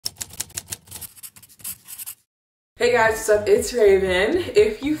Hey guys, what's up? It's Raven.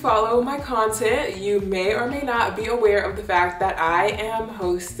 If you follow my content, you may or may not be aware of the fact that I am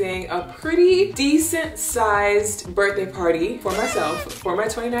hosting a pretty decent sized birthday party for myself for my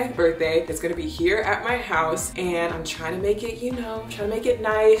 29th birthday. It's gonna be here at my house and I'm trying to make it, trying to make it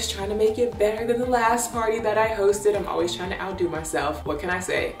nice, trying to make it better than the last party that I hosted. I'm always trying to outdo myself. What can I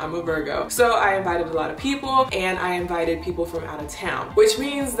say? I'm a Virgo. So I invited a lot of people and I invited people from out of town, which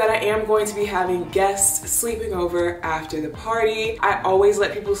means that I am going to be having guests sleeping over after the party. I always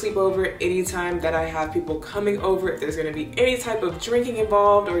let people sleep over anytime that I have people coming over. If there's gonna be any type of drinking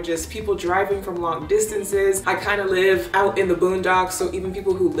involved or just people driving from long distances. I kind of live out in the boondocks, so even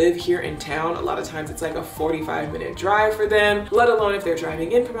people who live here in town, a lot of times it's like a 45-minute drive for them, let alone if they're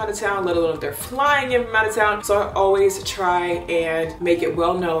driving in from out of town, let alone if they're flying in from out of town. So I always try and make it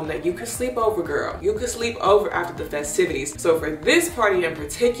well known that you could sleep over, girl. You could sleep over after the festivities. So for this party in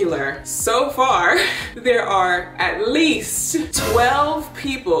particular, so far, there are at least 12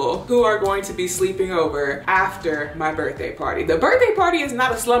 people who are going to be sleeping over after my birthday party. The birthday party is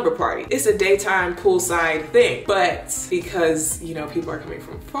not a slumber party. It's a daytime poolside thing. But because, people are coming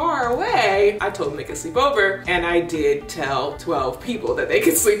from far away, I told them they could sleep over and I did tell 12 people that they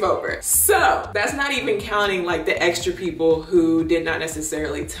could sleep over. So that's not even counting like the extra people who did not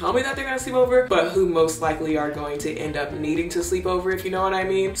necessarily tell me that they're gonna sleep over, but who most likely are going to end up needing to sleep over, if you know what I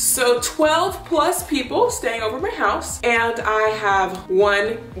mean. So 12 plus people staying over my house, and I have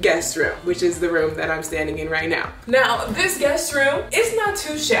one guest room, which is the room that I'm standing in right now. Now, this guest room is not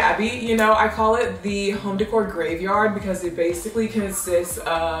too shabby. I call it the home decor graveyard because it basically consists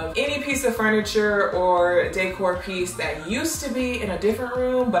of any piece of furniture or decor piece that used to be in a different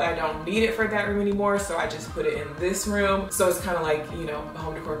room, but I don't need it for that room anymore, so I just put it in this room. So it's kind of like, a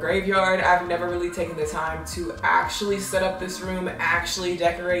home decor graveyard. I've never really taken the time to actually set up this room, actually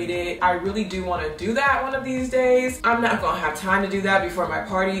decorate it. I really do want to do that one of these days. I'm not gonna have time to do that before my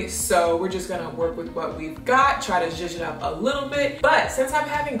party, so we're just gonna work with what we've got, try to zhuzh it up a little bit. But since I'm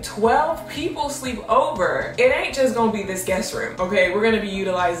having 12 people sleep over, it ain't just gonna be this guest room, okay? We're gonna be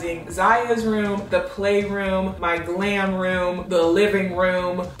utilizing Ziya's room, the playroom, my glam room, the living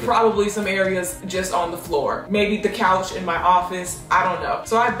room, probably some areas just on the floor, maybe the couch in my office, I don't know.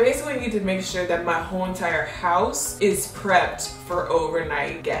 So I basically need to make sure that my whole entire house is prepped for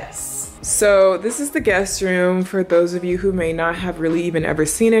overnight guests. So this is the guest room for those of you who may not have really even ever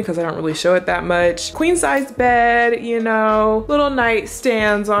seen it because I don't really show it that much. Queen size bed, little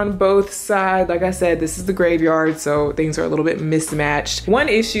nightstands on both sides. Like I said, this is the graveyard, so things are a little bit mismatched. One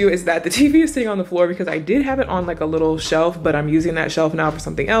issue is that the TV is sitting on the floor because I did have it on like a little shelf, but I'm using that shelf now for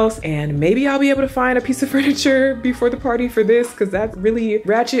something else. And maybe I'll be able to find a piece of furniture before the party for this because that's really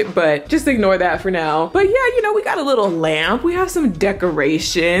ratchet, but just ignore that for now. But yeah, we got a little lamp. We have some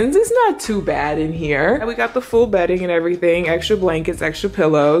decorations. It's not too bad in here. And we got the full bedding and everything, extra blankets, extra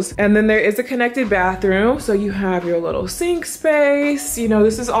pillows. And then there is a connected bathroom. So you have your little sink space.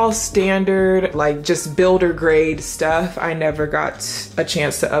 This is all standard, like just builder grade stuff. I never got a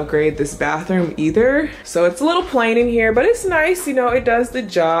chance to upgrade this bathroom either. So it's a little plain in here, but it's nice. It does the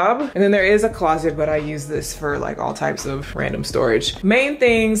job. And then there is a closet, but I use this for like all types of random storage. Main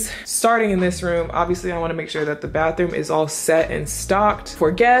things starting in this room, obviously I want to make sure that the bathroom is all set and stocked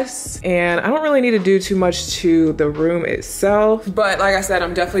for guests. And I don't really need to do too much to the room itself. But like I said,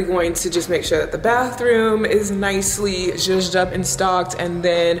 I'm definitely going to just make sure that the bathroom is nicely zhuzhed up and stocked. And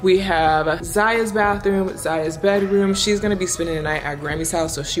then we have Ziya's bathroom, Ziya's bedroom. She's gonna be spending the night at Grammy's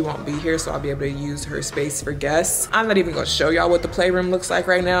house, so she won't be here, so I'll be able to use her space for guests. I'm not even gonna show y'all what the playroom looks like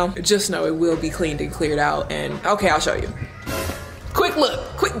right now. Just know it will be cleaned and cleared out. And okay, I'll show you. Quick look,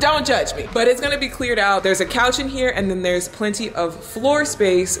 don't judge me. But it's gonna be cleared out. There's a couch in here and then there's plenty of floor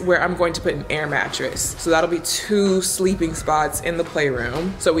space where I'm going to put an air mattress. So that'll be 2 sleeping spots in the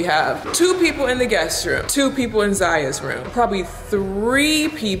playroom. So we have 2 people in the guest room, 2 people in Ziya's room, probably 3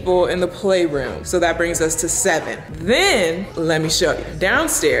 people in the playroom. So that brings us to 7. Then, let me show you.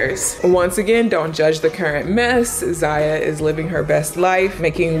 Downstairs, once again, don't judge the current mess. Ziya is living her best life,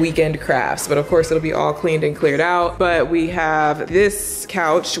 making weekend crafts. But of course it'll be all cleaned and cleared out. But we have this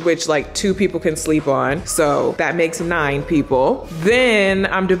couch, which like 2 people can sleep on. So that makes 9 people. Then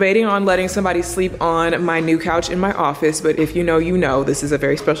I'm debating on letting somebody sleep on my new couch in my office. But if you know, this is a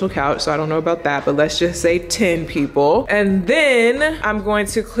very special couch. So I don't know about that, but let's just say 10 people. And then I'm going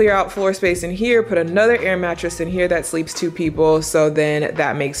to clear out floor space in here, put another air mattress in here that sleeps 2 people. So then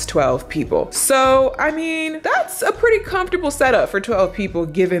that makes 12 people. So, I mean, that's a pretty comfortable setup for 12 people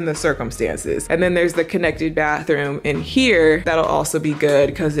given the circumstances. And then there's the connected bathroom in here that'll also be good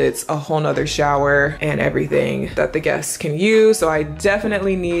because it's a whole nother shower and everything that the guests can use. So I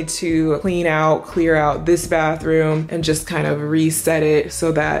definitely need to clear out this bathroom and just kind of reset it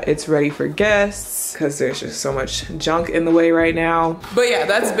so that it's ready for guests, because there's just so much junk in the way right now. But yeah,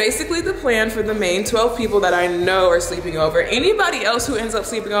 that's basically the plan for the main 12 people that I know are sleeping over. Anybody else who ends up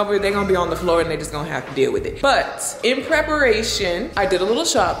sleeping over, they're gonna be on the floor and they're just gonna have to deal with it. But in preparation, I did a little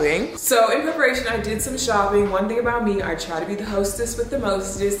shopping. So in preparation, I did some shopping. One thing about me, I try to be the hostess with the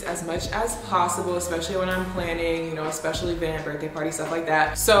mostest as much as possible, especially when I'm planning, you know, a special event, birthday party, stuff like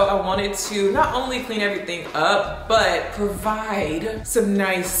that. So I wanted to not only clean everything up, but provide some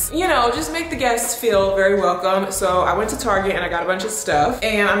nice, you know, just make the guests feel very welcome. So I went to Target and I got a bunch of stuff,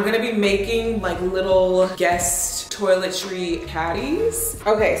 and I'm gonna be making like little guest toiletry caddies.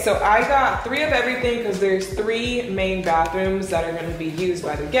 Okay, so I got 3 of everything because there's 3 main bathrooms that are gonna be used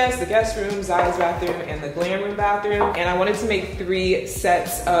by the guest room, Ziya's bathroom, and the glam room bathroom. And I wanted to make 3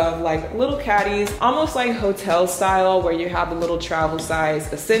 sets of like little caddies, almost like hotel style, where you have the little travel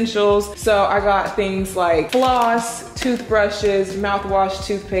size essentials. So I got things like floss, toothbrushes, mouthwash,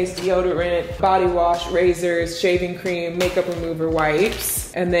 toothpaste, deodorant, body wash, razors, shaving cream, makeup remover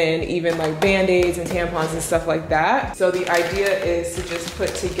wipes, and then even like band-aids and tampons and stuff like that. So the idea is to just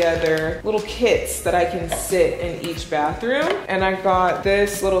put together little kits that I can sit in each bathroom. And I got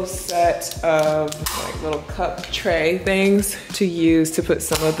this little set of like little cup tray things to use to put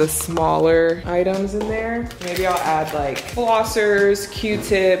some of the smaller items in there. Maybe I'll add like flossers,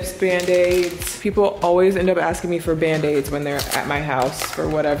 Q-tips, band-aids. People always end up asking me for band-aids when they're at my house for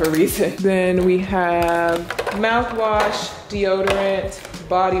whatever reason. Then we have mouthwash, deodorant,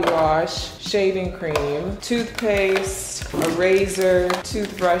 body wash, shaving cream, toothpaste, a razor,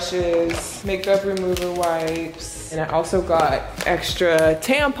 toothbrushes, makeup remover wipes, and I also got extra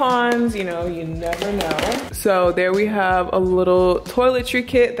tampons, you know, you never know. So there we have a little toiletry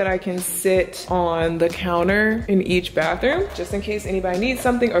kit that I can sit on the counter in each bathroom, just in case anybody needs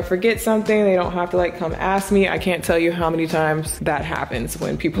something or forgets something. They don't have to like come ask me. I can't tell you how many times that happens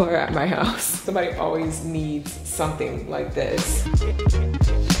when people are at my house. Somebody always needs something like this.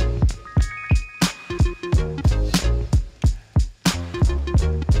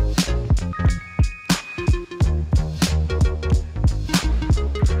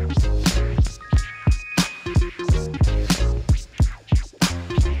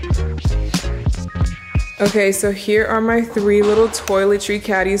 Okay, so here are my 3 little toiletry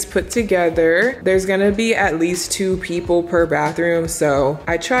caddies put together. There's gonna be at least 2 people per bathroom, so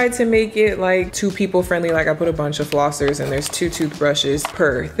I tried to make it like 2 people friendly. Like I put a bunch of flossers and there's 2 toothbrushes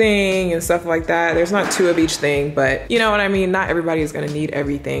per thing and stuff like that. There's not 2 of each thing, but you know what I mean? Not everybody is gonna need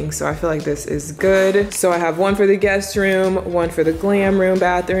everything, so I feel like this is good. So I have 1 for the guest room, 1 for the glam room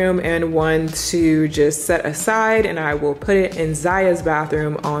bathroom, and 1 to just set aside, and I will put it in Ziya's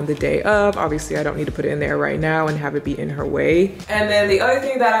bathroom on the day of. Obviously, I don't need to put it in there right now and have it be in her way. And then the other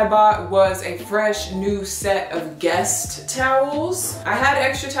thing that I bought was a fresh new set of guest towels. I had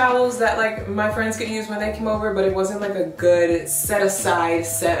extra towels that like my friends could use when they came over, but it wasn't like a good set aside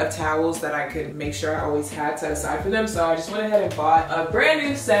set of towels that I could make sure I always had set aside for them. So I just went ahead and bought a brand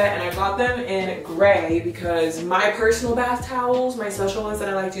new set, and I bought them in gray because my personal bath towels, my special ones that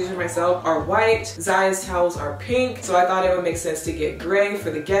I like to use for myself, are white. Ziya's towels are pink. So I thought it would make sense to get gray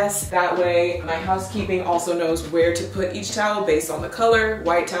for the guests. That way my housekeeping also knows where to put each towel based on the color.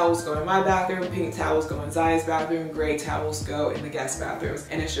 White towels go in my bathroom, pink towels go in Ziya's bathroom, gray towels go in the guest bathrooms,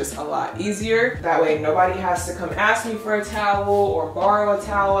 and it's just a lot easier. That way nobody has to come ask me for a towel or borrow a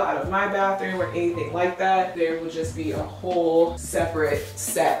towel out of my bathroom or anything like that. There will just be a whole separate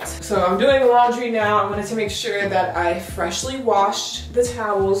set. So I'm doing the laundry now. I wanted to make sure that I freshly washed the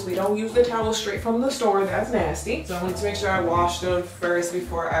towels. We don't use the towels straight from the store, that's nasty. So I wanted to make sure I washed them first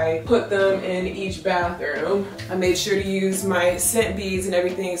before I put them in each bathroom. I made sure to use my scent beads and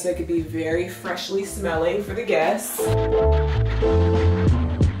everything so it could be very freshly smelling for the guests.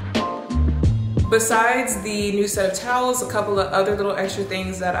 Besides the new set of towels, a couple of other little extra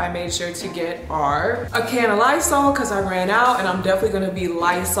things that I made sure to get are a can of Lysol because I ran out, and I'm definitely gonna be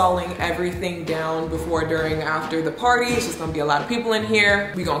Lysoling everything down before, during, after the party. It's just gonna be a lot of people in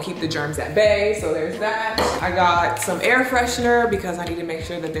here. We gonna keep the germs at bay, so there's that. I got some air freshener because I need to make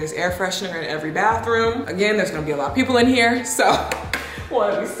sure that there's air freshener in every bathroom. Again, there's gonna be a lot of people in here, so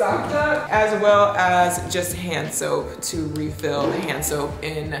want to be stocked up, as well as just hand soap to refill the hand soap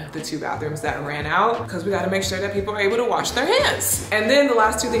in the 2 bathrooms that ran out, because we got to make sure that people are able to wash their hands. And then the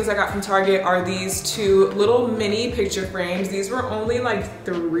last 2 things I got from Target are these 2 little mini picture frames. These were only like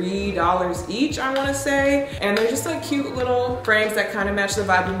 $3 each, I want to say, and they're just like cute little frames that kind of match the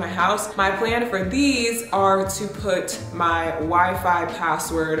vibe of my house. My plan for these are to put my Wi-Fi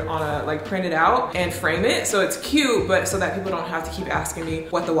password on a, like, print it out and frame it so it's cute, but so that people don't have to keep asking me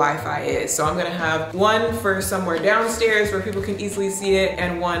what the Wi-Fi is. So I'm gonna have one for somewhere downstairs where people can easily see it,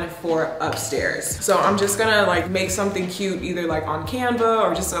 and one for upstairs. So I'm just gonna like make something cute, either like on Canva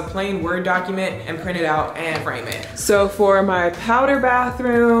or just a plain Word document, and print it out and frame it. So for my powder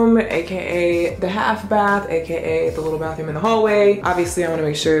bathroom, AKA the half bath, AKA the little bathroom in the hallway, obviously I wanna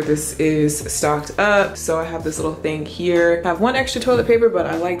make sure this is stocked up. So I have this little thing here. I have 1 extra toilet paper, but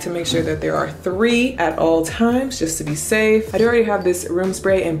I like to make sure that there are 3 at all times just to be safe. I do already have this room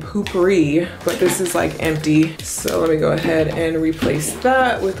spray and poopery, but this is like empty. So let me go ahead and replace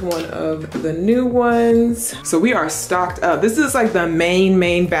that with one of the new ones. So we are stocked up. This is like the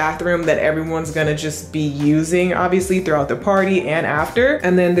main bathroom that everyone's gonna just be using, obviously, throughout the party and after.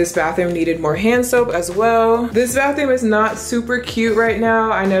 And then this bathroom needed more hand soap as well. This bathroom is not super cute right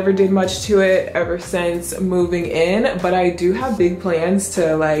now. I never did much to it ever since moving in, but I do have big plans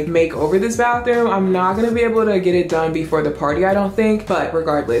to like make over this bathroom. I'm not gonna be able to get it done before the party, I don't think, but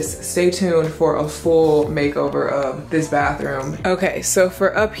regardless, stay tuned for a full makeover of this bathroom. Okay, so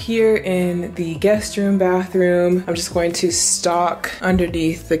for up here in the guest room bathroom, I'm just going to stock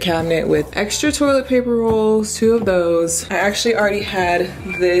underneath the cabinet with extra toilet paper rolls, 2 of those. I actually already had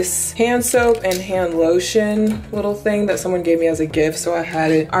this hand soap and hand lotion little thing that someone gave me as a gift, so I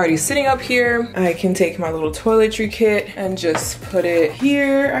had it already sitting up here. I can take my little toiletry kit and just put it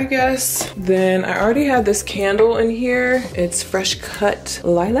here, I guess. Then I already had this candle in here. It's fresh cut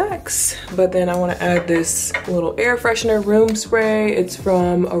lilacs, but then I want to add this little air freshener room spray. It's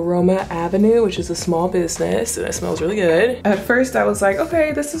from Aroma Avenue, which is a small business, and it smells really good. At first I was like,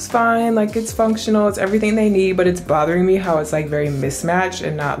 okay, this is fine, like it's functional, it's everything they need, but it's bothering me how it's like very mismatched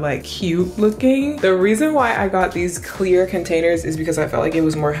and not like cute looking. The reason why I got these clear containers is because I felt like it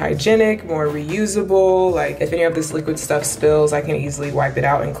was more hygienic, more reusable. Like if any of this liquid stuff spills, I can easily wipe it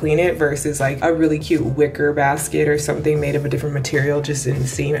out and clean it, versus like a really cute wicker basket or something made of a different material just didn't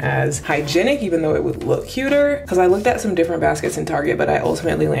seem as hygienic, even though it would look cuter. Because I looked at some different baskets in Target, but I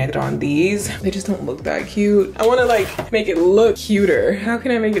ultimately landed on these. They just don't look that cute. I want to like make it look cuter. How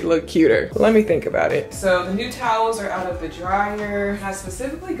can I make it look cuter? Let me think about it. So the new towels are out of the dryer. I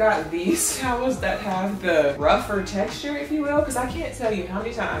specifically got these towels that have the rougher texture, if you will, because I can't tell you how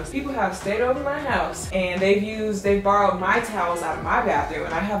many times people have stayed over my house and they've borrowed my towels out of my bathroom,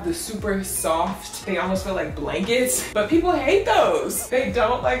 and I have the super soft, they almost feel like blankets, but people hate those. They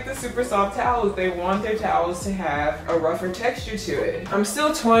don't like the super soft towels. They want their towels to have a rougher texture to it. I'm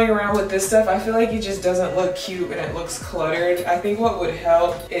still toying around with this stuff. I feel like it just doesn't look cute and it looks cluttered. I think what would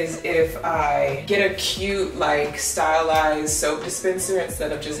help is if I get a cute like stylized soap dispenser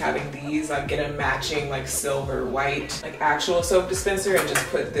instead of just having these. Like get a matching like silver white like actual soap dispenser and just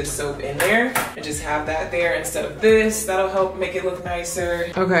put this soap in there and just have that there instead of this. That'll help make it look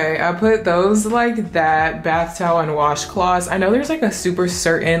nicer. Okay, I put those like that, bath towel and washcloths. I know there's like a super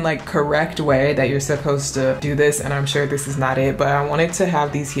certain like correct way that you're supposed to do this, and I'm sure this is not it, but I wanted to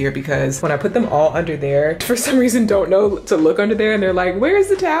have these here because when I put them all under there, for some reason don't know to look under there, and they're like, where's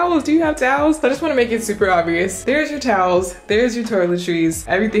the towels? Do you have towels? I just want to make it super obvious. There's your towels, there's your toiletries,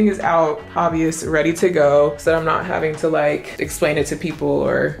 everything is out, obvious, ready to go, so that I'm not having to like explain it to people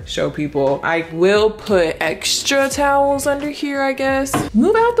or show people. I will put extra towels under here, I guess.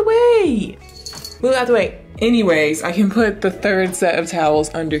 Move out the way. Move out the way. Anyways, I can put the 3rd set of towels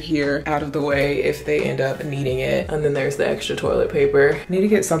under here out of the way if they end up needing it. And then there's the extra toilet paper. I need to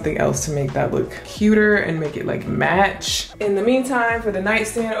get something else to make that look cuter and make it like match. In the meantime, for the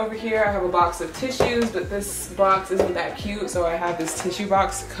nightstand over here, I have a box of tissues, but this box isn't that cute. So I have this tissue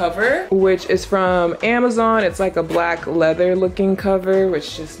box cover, which is from Amazon. It's like a black leather looking cover,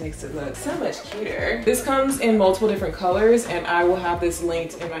 which just makes it look so much cuter. This comes in multiple different colors, and I will have this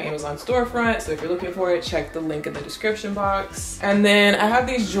linked in my Amazon storefront. So if you're looking for it, check the link in the description box. And then I have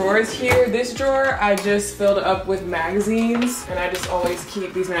these drawers here. This drawer I just filled up with magazines, and I just always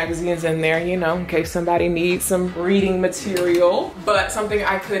keep these magazines in there, you know, in case somebody needs some reading material. But something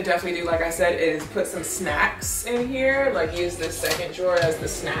I could definitely do, like I said, is put some snacks in here, like use this 2nd drawer as the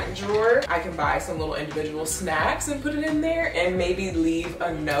snack drawer. I can buy some little individual snacks and put it in there, and maybe leave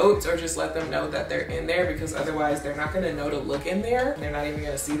a note or just let them know that they're in there, because otherwise they're not gonna know to look in there and they're not even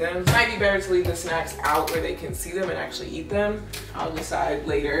gonna see them. It might be better to leave the snacks out where where they can see them and actually eat them. I'll decide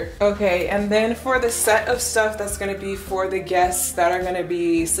later. Okay, and then for the set of stuff that's gonna be for the guests that are gonna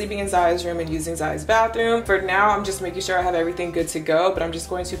be sleeping in Ziya's room and using Ziya's bathroom, for now I'm just making sure I have everything good to go, but I'm just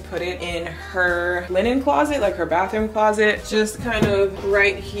going to put it in her linen closet, like her bathroom closet, just kind of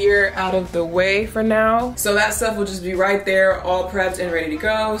right here out of the way for now. So that stuff will just be right there, all prepped and ready to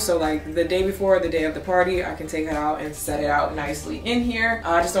go. So like the day before, the day of the party, I can take it out and set it out nicely in here.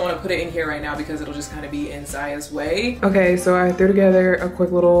 I just don't want to put it in here right now because it'll just kind of be in Ziya's way. Okay, so I threw together a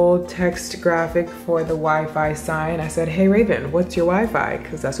quick little text graphic for the Wi-Fi sign. I said, hey Raven, what's your Wi-Fi?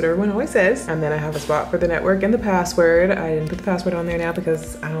 Because that's what everyone always says. And then I have a spot for the network and the password. I didn't put the password on there now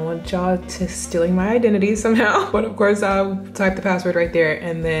because I don't want y'all to stealing my identity somehow. But of course I'll type the password right there,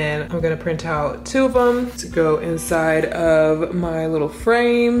 and then I'm gonna print out 2 of them to go inside of my little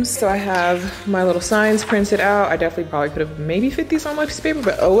frames. So I have my little signs printed out. I definitely probably could have maybe fit these on my piece of paper,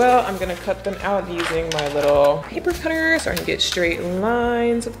 but oh well. I'm gonna cut them out using my little paper cutter so I can get straight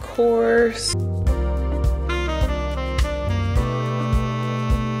lines, of course.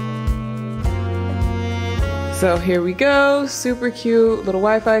 So here we go, super cute little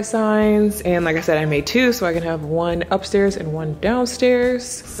Wi-Fi signs. And like I said, I made 2 so I can have 1 upstairs and 1 downstairs.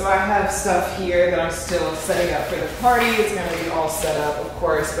 So I have stuff here that I'm still setting up for the party. It's gonna be all set up, of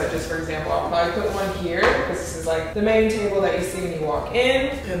course, but just for example, I'll probably put 1 here because this is like the main table that you see when you walk in.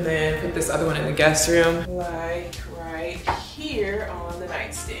 And then put this other one in the guest room, like right here on the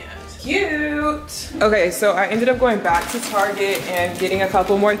nightstand. Cute. Okay, so I ended up going back to Target and getting a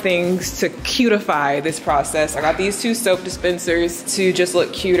couple more things to cutify this process. I got these 2 soap dispensers to just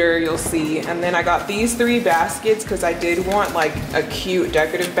look cuter, you'll see. And then I got these 3 baskets because I did want like a cute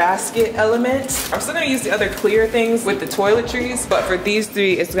decorative basket element. I'm still gonna use the other clear things with the toiletries, but for these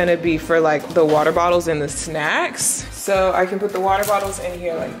 3, it's gonna be for like the water bottles and the snacks. So I can put the water bottles in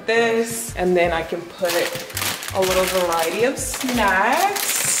here like this, and then I can put a little variety of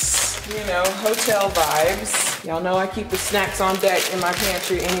snacks. You know, hotel vibes. Y'all know I keep the snacks on deck in my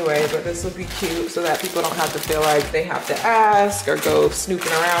pantry anyway, but this will be cute so that people don't have to feel like they have to ask or go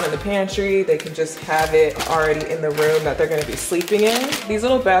snooping around in the pantry. They can just have it already in the room that they're gonna be sleeping in. These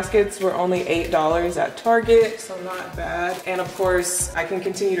little baskets were only $8 at Target, so not bad. And of course, I can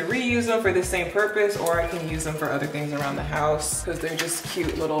continue to reuse them for the same purpose, or I can use them for other things around the house because they're just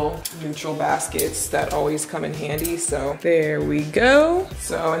cute little neutral baskets that always come in handy. So there we go.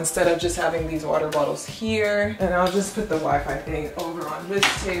 So instead of just having these water bottles here, and I'll just put the Wi-Fi thing over on this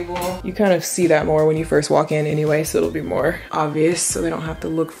table. You kind of see that more when you first walk in anyway, so it'll be more obvious so they don't have to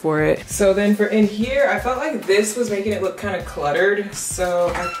look for it. So then for in here, I felt like this was making it look kind of cluttered. So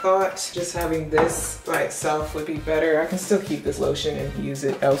I thought just having this by itself would be better. I can still keep this lotion and use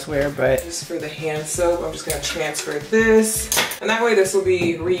it elsewhere, but just for the hand soap, I'm just gonna transfer this. And that way this will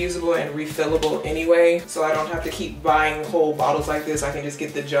be reusable and refillable anyway. So I don't have to keep buying whole bottles like this. I can just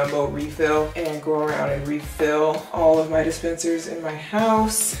get the jumbo refill and go around and refill all of my dispensers in my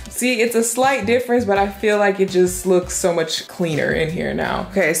house. See, it's a slight difference, but I feel like it just looks so much cleaner in here now.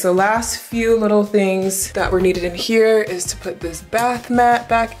 Okay, so last few little things that were needed in here is to put this bath mat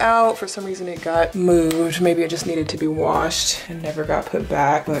back out. For some reason it got moved. Maybe it just needed to be washed and never got put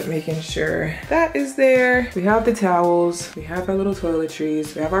back, but making sure that is there. We have the towels, we have our little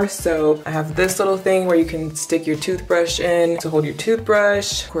toiletries, we have our soap. I have this little thing where you can stick your toothbrush in to hold your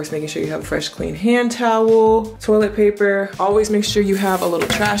toothbrush. Of course, making sure you have a fresh, clean hand towel. Toilet paper. Always make sure you have a little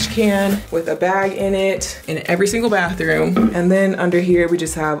trash can with a bag in it in every single bathroom. And then under here, we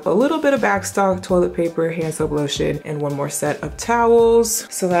just have a little bit of backstock, toilet paper, hand soap, lotion, and 1 more set of towels.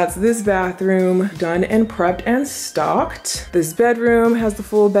 So that's this bathroom done and prepped and stocked. This bedroom has the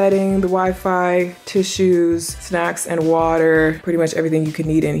full bedding, the Wi-Fi, tissues, snacks, and water. Pretty much everything you could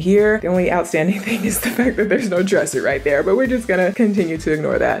need in here. The only outstanding thing is the fact that there's no dresser right there, but we're just gonna continue to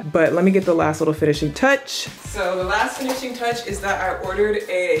ignore that. But let me get the last little finishing touch. So the last finishing touch is that I ordered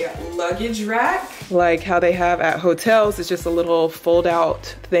a luggage rack, like how they have at hotels. It's just a little fold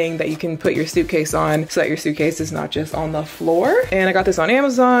out thing that you can put your suitcase on so that your suitcase is not just on the floor. And I got this on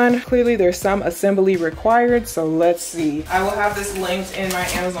Amazon. Clearly there's some assembly required, so let's see. I will have this linked in my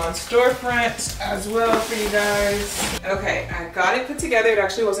Amazon storefront as well for you guys. Okay, I got it put together. It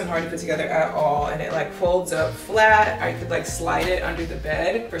actually wasn't hard to put together at all, and it like folds up flat. I could like slide it under the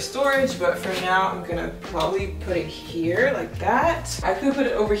bed for storage, but for now I'm gonna probably put it here like that. I could put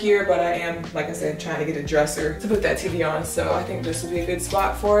it over here, but I am, like I said, trying to get a dresser to put that TV on, so I think this would be a good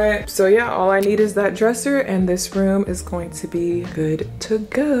spot for it. So yeah, all I need is that dresser, and this room is going to be good to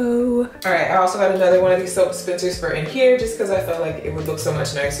go. All right, I also got another one of these soap dispensers for in here, just because I felt like it would look so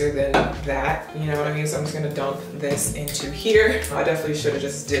much nicer than that, you know what I mean? So I'm just gonna dump this into here. I definitely should have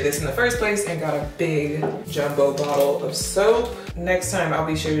just did this in the first place and got a big jumbo bottle of soap. Next time I'll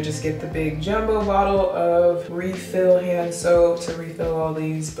be sure to just get the big jumbo bottle of refill hand soap to refill all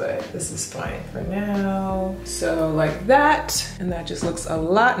these, but this is fine for now. So like that, and that just looks a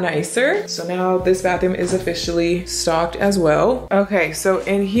lot nicer. So now this bathroom is officially stocked as well. Okay, so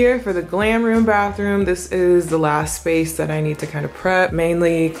in here for the glam room bathroom, this is the last space that I need to kind of prep,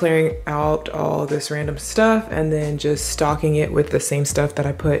 mainly clearing out all this random stuff and then just stocking it with the same stuff that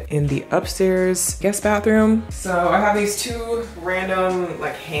I put in the upstairs guest bathroom. So I have these two random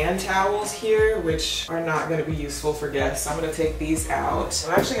like hand towels here, which are not going to be useful for guests. I'm going to take these out.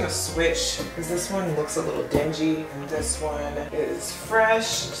 I'm actually going to switch because this one looks a little dingy and this one is fresh.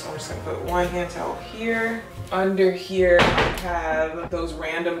 So I'm just going to put one hand towel here. Under here I have those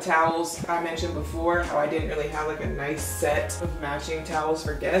random towels I mentioned before, how I didn't really have like a nice set of matching towels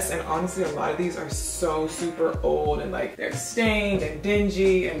for guests, and honestly a lot of these are so super old and like they're stained and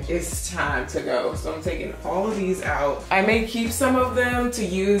dingy and it's time to go. So I'm taking all of these out. I may keep some of them to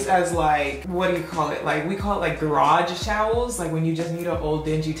use as like, what do you call it? Like we call it like garage towels, like when you just need an old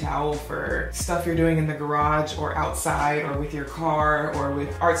dingy towel for stuff you're doing in the garage or outside or with your car or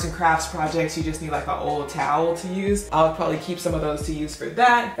with arts and crafts projects, you just need like an old towel to use. I'll probably keep some of those to use for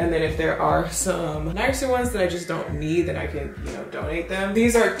that. And then if there are some nicer ones that I just don't need, then I can, you know, donate them.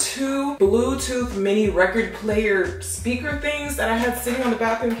 These are two Bluetooth mini record player speaker things that I had sitting on the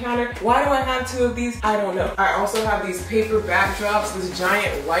bathroom counter. Why do I have two of these? I don't know. I also have these paper backdrops, this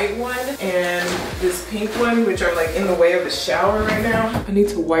giant white one and this pink one, which are like in the way of the shower right now. I need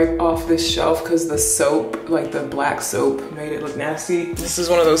to wipe off this shelf because the soap, like the black soap, made it look nasty. This is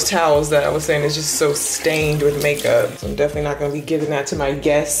one of those towels that I was saying is just so stained with makeup. So I'm definitely not gonna be giving that to my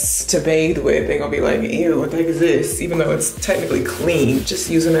guests to bathe with. They're gonna be like, ew, what the heck is this? Even though it's technically clean. Just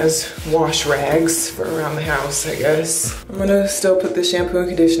use them as wash rags for around the house, I guess. I'm gonna still put the shampoo and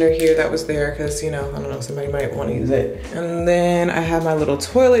conditioner here that was there because, you know, I don't know, somebody might wanna use it. And then I have my little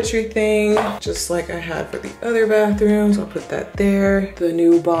toiletry thing, just like I had for the other bathrooms. I'll put that there. The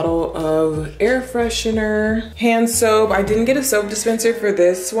new bottle of air freshener, hand soap. I didn't get a soap dispenser for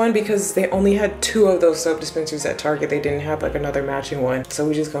this one because they only had two of those soap dispensers at Target. They didn't have like another matching one. So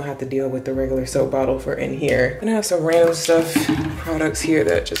we're just gonna have to deal with the regular soap bottle for in here. And I have some random stuff, products here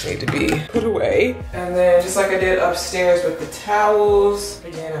that just need to be put away. And then just like I did upstairs with the towels.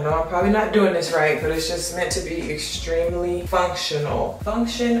 Again, I know I'm probably not doing this right, but it's just meant to be extremely functional.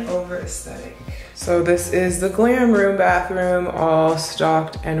 Function over aesthetic. So this is the glam room bathroom, all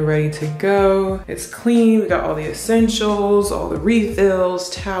stocked and ready to go. It's clean, we got all the essentials, all the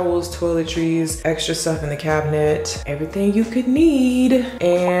refills, towels, toiletries, extra stuff in the cabinet, everything you could need.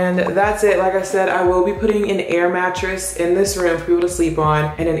 And that's it. Like I said, I will be putting an air mattress in this room for people to sleep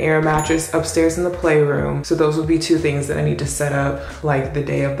on and an air mattress upstairs in the playroom. So those would be two things that I need to set up like the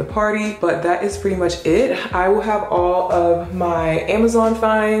day of the party. But that is pretty much it. I will have all of my Amazon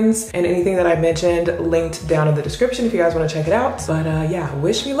finds and anything that I mentioned linked down in the description if you guys want to check it out. But yeah,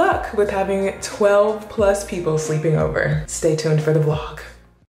 wish me luck with having 12+ people sleeping over. Stay tuned for the vlog.